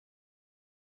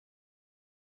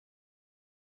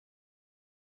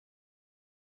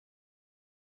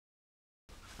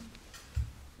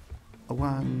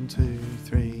1, 2,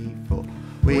 3, 4.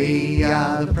 We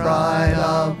are the pride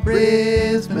of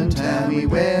Brisbane town. We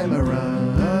wear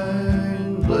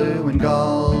maroon, blue and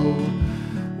gold.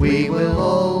 We will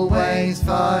always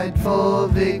fight for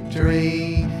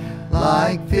victory,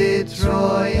 like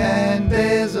Fitzroy and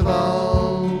Bears of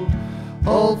old.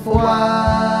 All for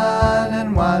one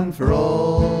and one for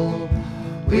all.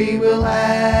 We will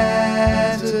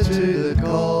answer to the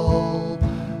call.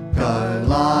 Go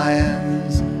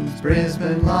Lions,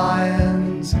 Brisbane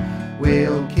Lions.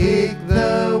 We'll kick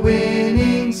the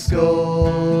winning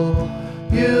score.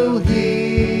 You'll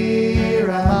hear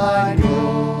a mighty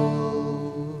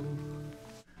roar.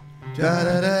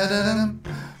 Da-da-da-da-dum,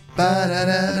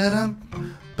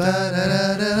 ba-da-da-da-dum,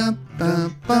 ba-da-da-da-dum,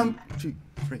 bum-bum. 2,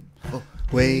 3, 4.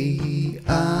 We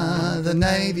are the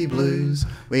Navy Blues.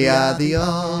 We are the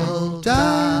old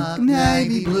dark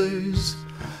Navy Blues.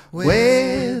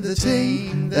 We're the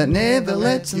team that never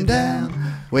lets them down.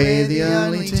 We're the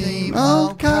only team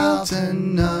old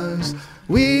Carlton knows.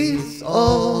 With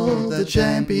all the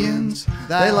champions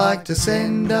they like to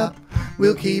send up,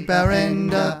 we'll keep our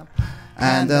end up.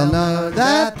 And they'll know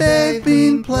that they've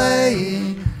been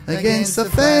playing against the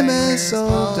famous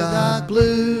old dark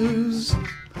Blues.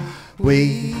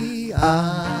 We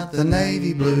are the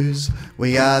Navy Blues.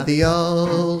 We are the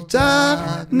old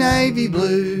dark Navy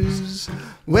Blues.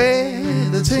 We're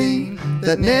the team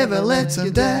that never lets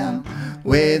you down.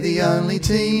 We're the only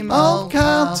team old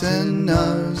Carlton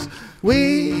knows.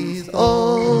 With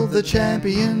all the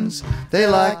champions they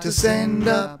like to send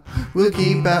up, we'll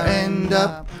keep our end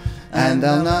up. And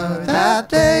they'll know that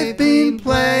they've been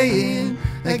playing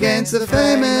against the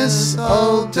famous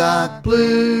old dark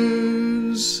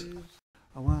Blues.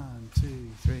 1,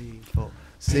 2, 3, 4.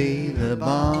 See the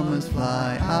Bombers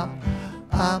fly up,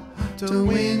 up to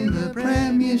win the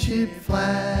premiership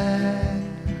flag.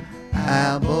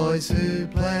 Our boys who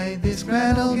play this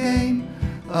grand old game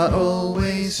are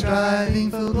always striving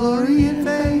for glory and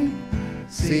fame.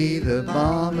 See the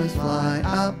Bombers fly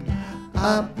up,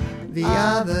 up. The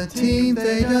other team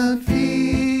they don't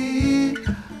fear.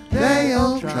 They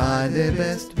all try their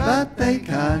best but they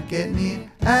can't get near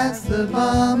as the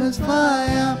Bombers fly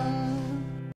up.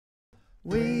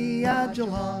 We are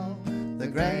Geelong, the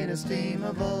greatest team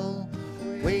of all.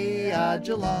 We are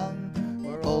Geelong,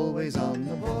 we're always on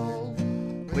the ball.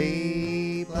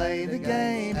 We play the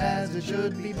game as it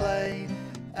should be played,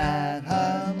 at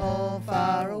home or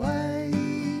far away.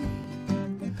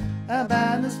 Our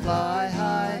banners fly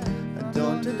high from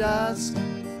dawn to dusk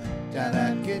down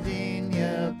at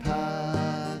Gardenia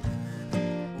Park.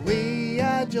 We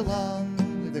are Geelong,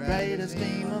 the greatest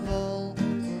team of all.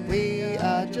 We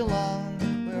are Geelong,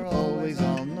 we're always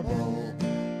on the ball.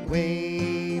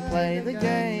 We play the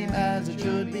game as it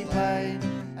should be played,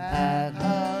 at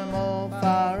home or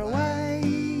far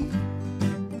away.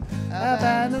 Our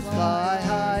banners fly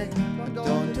high from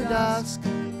dawn to dusk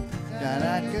down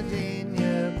at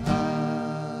Gardenia Park.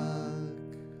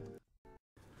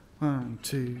 1,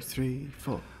 2, 3,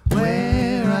 4.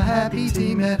 We're a happy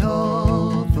team at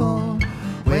Hawthorn.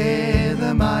 We're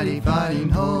the mighty fighting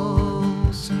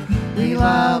Hawks. We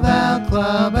love our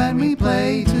club and we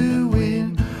play to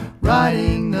win,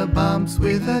 riding the bumps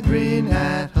with a grin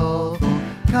at Hawthorn.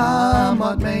 Come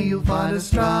what may, you'll find us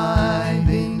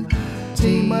striving.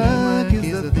 Teamwork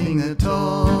is the thing that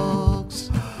talks.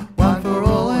 One for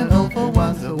all and all for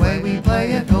one's the way we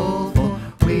play at Hawthorn.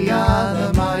 We are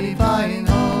the mighty fighting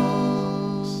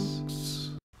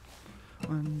Hawks.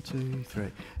 1, 2,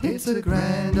 3. It's a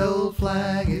grand old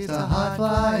flag, it's a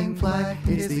high-flying flag.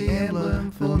 It's the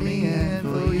emblem for me and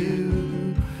for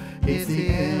you. It's the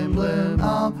emblem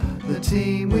of the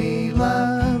team we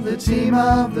love, the team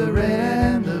of the red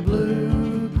and the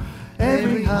blue.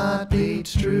 Every heart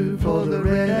beats true for the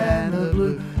red and the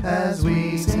blue as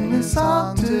we sing this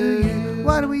song to you.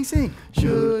 What do we sing?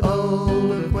 Should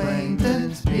old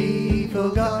acquaintance be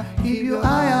forgot, keep your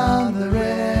eye on the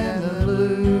red and the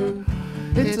blue.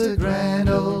 It's a grand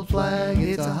old flag,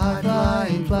 it's a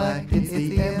high-flying flag. It's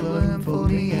the emblem for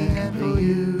me and for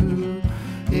you.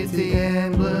 It's the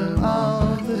emblem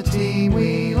of the team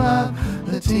we love,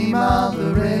 the team of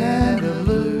the red and the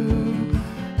blue.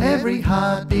 Every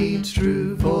heart beats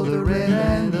true for the red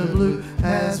and the blue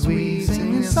as we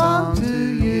sing this song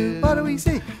to you. What do we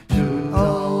sing? Should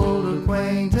old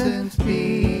acquaintance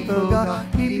be forgot,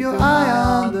 keep your eye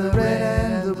on the red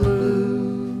and the blue.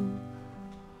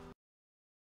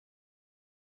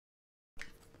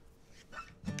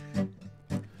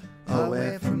 Oh,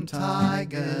 we're from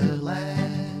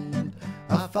Tigerland,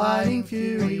 a fighting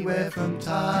fury, we're from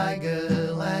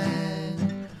Tigerland.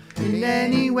 In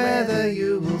any weather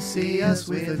you will see us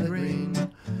with a grin,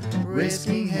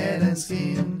 risking head and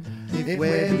skin. If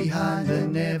we're behind,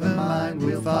 then never mind,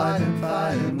 we'll fight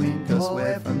and win, 'cause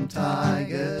we're from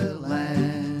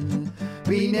Tigerland.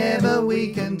 We never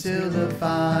weaken till the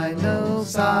final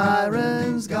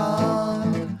siren's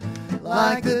gone.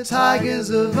 Like the tigers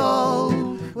of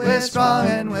old, we're strong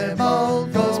and we're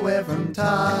bold, 'cause we're from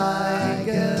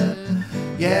Tiger.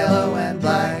 Yellow and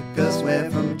black, 'cause we're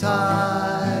from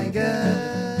Tigerland.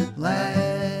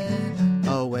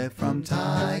 Oh, we're from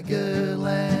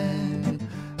Tigerland.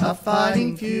 A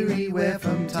fighting fury, we're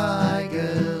from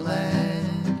Tigerland.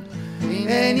 In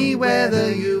any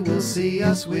weather you will see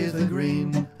us with a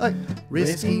grin,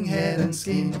 risking head and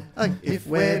skin. If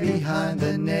we're behind,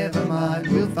 then never mind,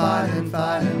 we'll fight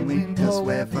and win, 'cause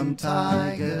we're from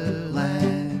Tigerland.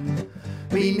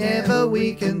 We never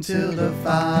weaken till the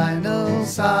final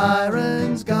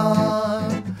siren's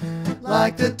gone.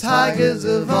 Like the tigers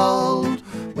of old,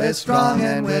 we're strong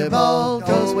and we're bold,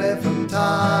 'cause we're from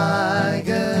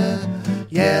Tiger.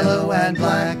 Yellow and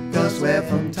black, 'cause we're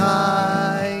from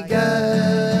Tigerland.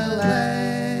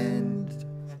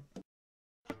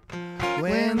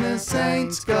 When the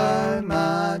saints go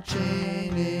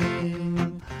marching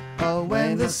in, oh,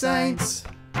 when the saints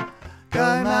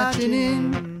go marching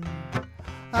in,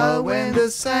 oh, when the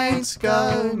saints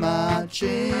go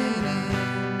marching in,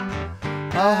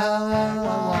 oh, how I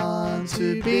want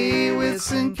to be with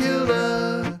St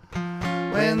Kilda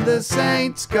when the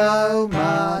saints go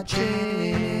marching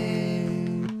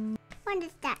in. What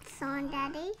is that song,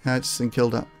 Daddy? That's St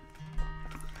Kilda.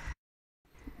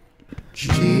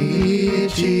 Cheer,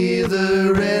 cheer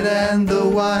the red and the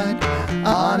white,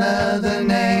 honour the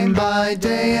name by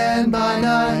day and by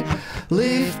night.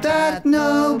 Lift that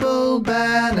noble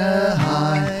banner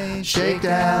high, shake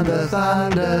down the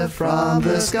thunder from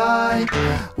the sky.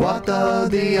 What though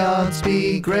the odds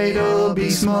be great or be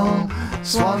small,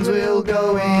 Swans will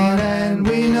go in and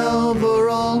win over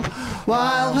all,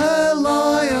 while her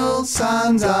loyal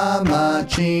sons are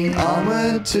marching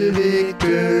onward to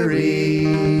victory.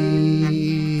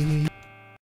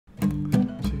 1,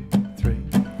 2, 3,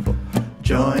 4.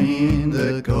 Join in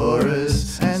the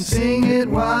chorus and sing it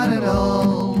one and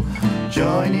all.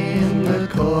 Join in the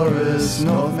chorus,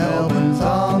 North Melbourne's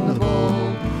on the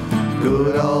ball.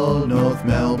 Good old North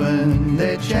Melbourne,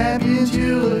 they're champions,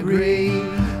 you'll agree.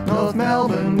 North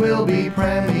Melbourne will be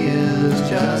premiers,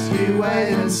 just you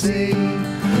wait and see.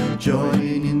 Join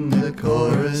in the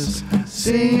chorus,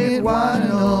 sing it one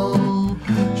and all.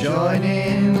 Join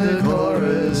in the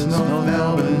chorus, North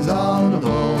Melbourne's on the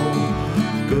ball.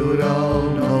 Good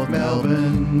old North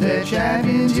Melbourne, they're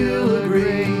champions, you'll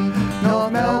agree.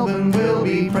 North Melbourne will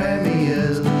be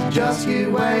premiers, just you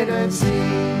wait and see.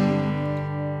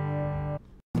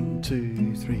 1,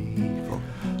 2, 3, 4.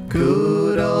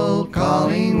 Good old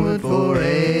Collingwood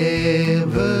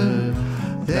forever,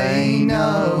 they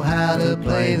know how to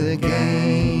play the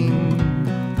game.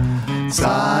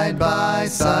 Side by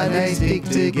side they stick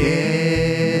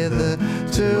together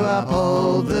to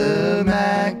uphold the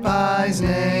Magpies'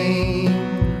 name.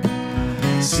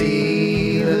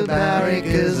 See the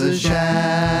barrackers are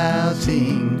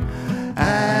shouting,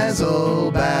 as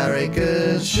all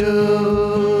barrackers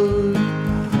should.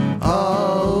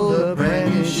 Oh, the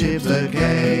premiership's a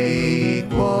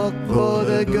cakewalk for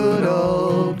the good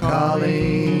old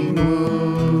Collingwood.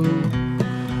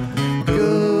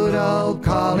 Good old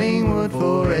Collingwood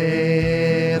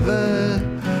forever,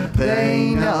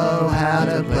 they know how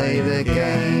to play the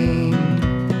game.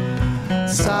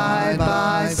 Side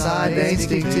by side they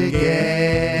stick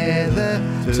together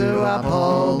to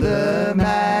uphold the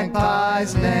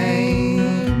Magpies'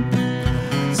 name.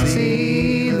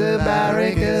 See the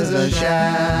barrackers are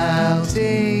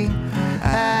shouting,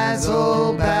 as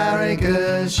all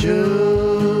barrackers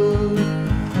should.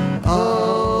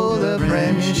 Oh, the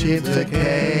premiership's a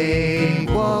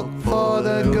cakewalk for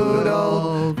the good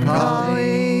old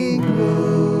Collingwood.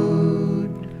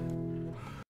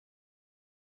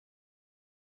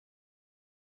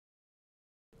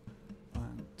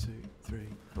 1, 2,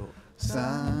 3, 4.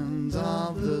 Sons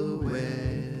of the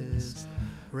West,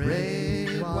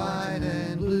 red, white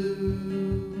and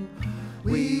blue,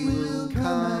 we will come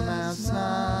out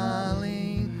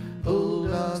snarling,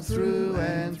 bulldogs through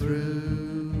and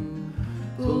through.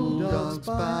 Bulldogs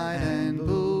bite and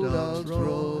bulldogs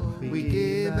roar, we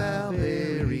give our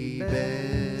very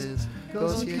best,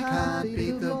 'cause you can't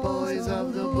beat the boys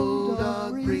of the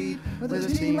bulldog breed, with the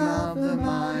team of the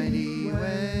mighty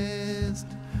West.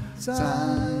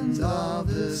 Sons of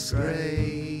the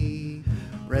Scray,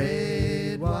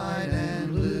 red, white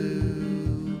and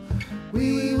blue,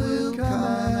 we will come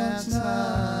out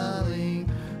snarling,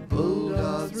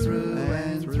 bulldogs through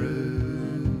and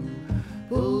through.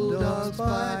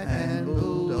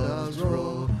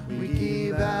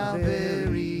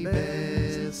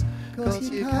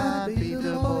 else you can't beat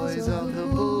the boys of the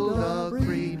bulldog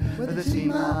breed. We're the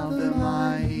team of the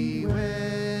mighty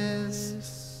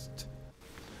West.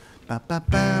 Ba ba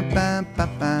ba ba ba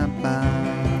ba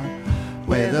ba.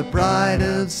 We're the pride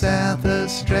of South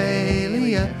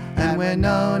Australia, and we're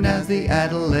known as the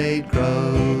Adelaide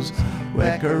Crows.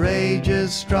 We're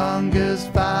courageous,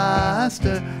 strongest,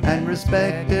 faster, and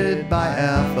respected by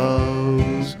our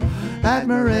foes.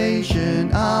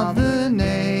 Admiration of the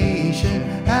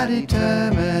nation, our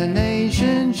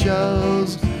determination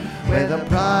shows. We're the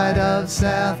pride of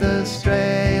South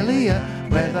Australia,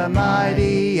 we're the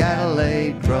mighty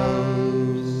Adelaide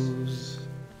Crows.